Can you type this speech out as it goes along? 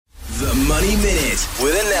The Money Minute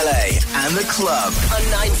with Anele and the club on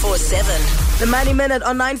 947. The Money Minute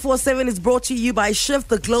on 947 is brought to you by Shift,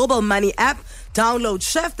 the global money app. Download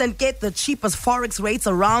Shift and get the cheapest forex rates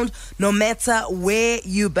around, no matter where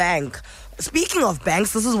you bank. Speaking of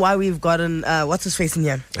banks, this is why we've gotten, what's his face in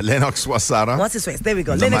here? Lennox Wasara. What's his face? There we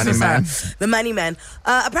go. The Lennox money man. Wasara, the money man.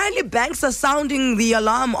 Apparently banks are sounding the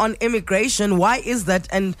alarm on immigration. Why is that?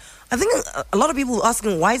 And I think a lot of people are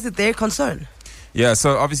asking, why is it their concern? Yeah,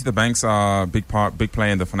 so obviously the banks are a big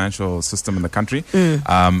player in the financial system in the country.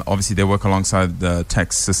 Obviously they work alongside the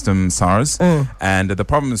tax system, SARS. And the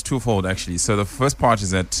problem is twofold, actually. So the first part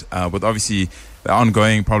is that with obviously the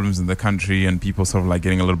ongoing problems in the country and people sort of like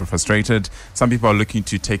getting a little bit frustrated, some people are looking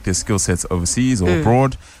to take their skill sets overseas or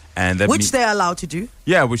abroad. And that Which they're allowed to do.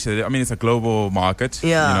 Yeah, I mean, it's a global market.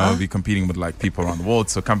 Yeah. You know, we're competing with like people around the world.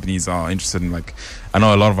 So companies are interested in like, I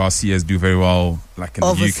know a lot of our CEOs do very well like in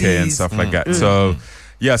Overseas. the UK and stuff like that. So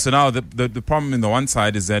yeah, so now the problem in the one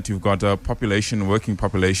side is that you've got a working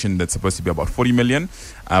population that's supposed to be about 40 million,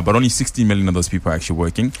 but only 16 million of those people are actually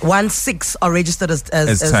working. 1/6 are registered as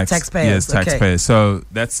taxpayers. Yes, taxpayers. So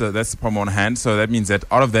that's the problem on hand. So that means that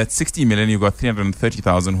out of that 60 million, you've got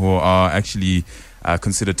 330,000 who are actually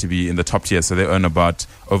considered to be in the top tier. So they earn about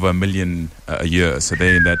over $1 million a year. So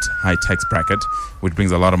they're in that high tax bracket, which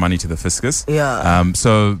brings a lot of money to the fiscus. Yeah.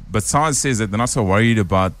 But SARS says that they're not so worried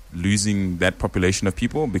about losing that population of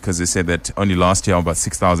people, because they said that only last year about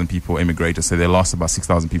 6,000 people immigrated. So they lost about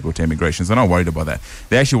 6,000 people to immigration. So they're not worried about that.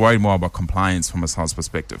 They're actually worried more about compliance from a SARS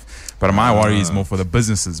perspective. But my worry is more for the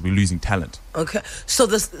businesses. We're losing talent. Okay. So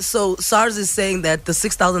SARS is saying that the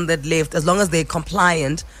 6,000 that left, as long as they're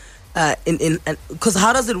compliant, because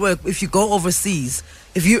how does it work if you go overseas?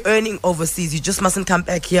 If you're earning overseas, you just mustn't come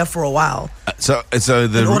back here for a while.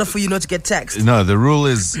 In order for you not to get taxed. No, the rule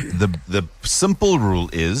is the simple rule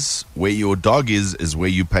is where your dog is where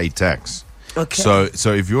you pay tax. Okay.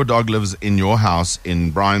 So if your dog lives in your house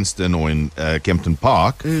in Bryanston or in Kempton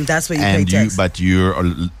Park, that's where you pay tax. But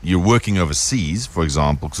you're working overseas, for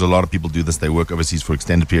example, because a lot of people do this. They work overseas for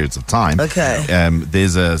extended periods of time. Okay.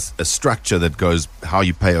 There's a structure that goes how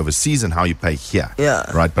you pay overseas and how you pay here.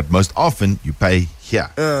 Yeah. Right. But most often you pay here.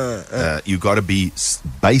 You got to be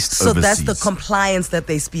based so overseas. That's the compliance that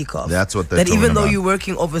they speak of. That's what they're that talking even though about. you're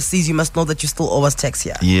working overseas, you must know that you still owe us tax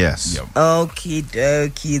here. Yes. Yep. Okie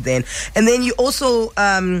dokie then. And then you also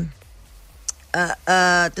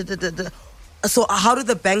so how are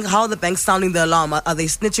the banks sounding the alarm? Are they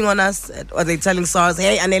snitching on us? Are they telling SARS,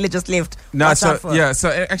 hey, Anele just left? No, so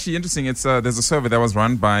actually interesting. It's there's a survey that was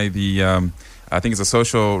run by the I think it's a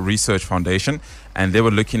social research foundation, and they were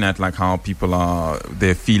looking at like how people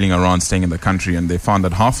they're feeling around staying in the country, and they found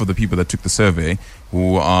that half of the people that took the survey,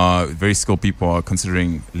 who are very skilled people, are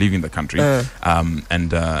considering leaving the country. And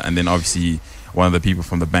then obviously one of the people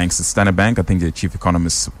from the banks, the Standard Bank, I think the chief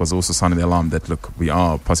economist was also sounding the alarm that, look, we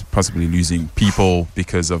are possibly losing people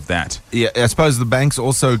because of that. Yeah, I suppose the banks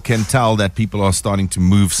also can tell that people are starting to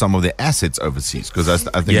move some of their assets overseas, because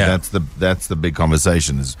I think that's the big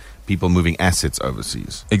conversation, is people moving assets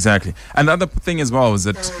overseas. Exactly. And the other thing as well is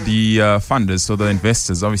that the funders, so the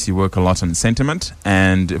investors, obviously work a lot on sentiment.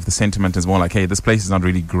 And if the sentiment is more like, hey, this place is not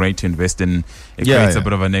really great to invest in, it creates a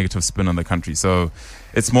bit of a negative spin on the country. So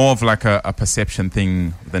it's more of like a perception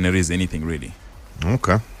thing than it is anything really.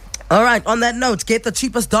 Okay. All right, on that note, get the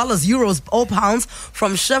cheapest dollars, euros, or pounds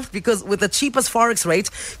from Shift, because with the cheapest forex rate,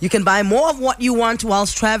 you can buy more of what you want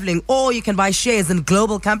whilst traveling, or you can buy shares in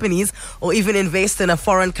global companies, or even invest in a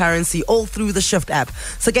foreign currency, all through the Shift app.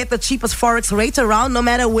 So get the cheapest forex rate around, no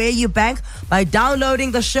matter where you bank, by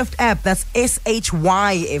downloading the Shift app. That's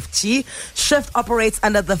SHYFT. Shift operates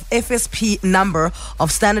under the FSP number of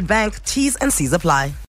Standard Bank. T's and C's apply.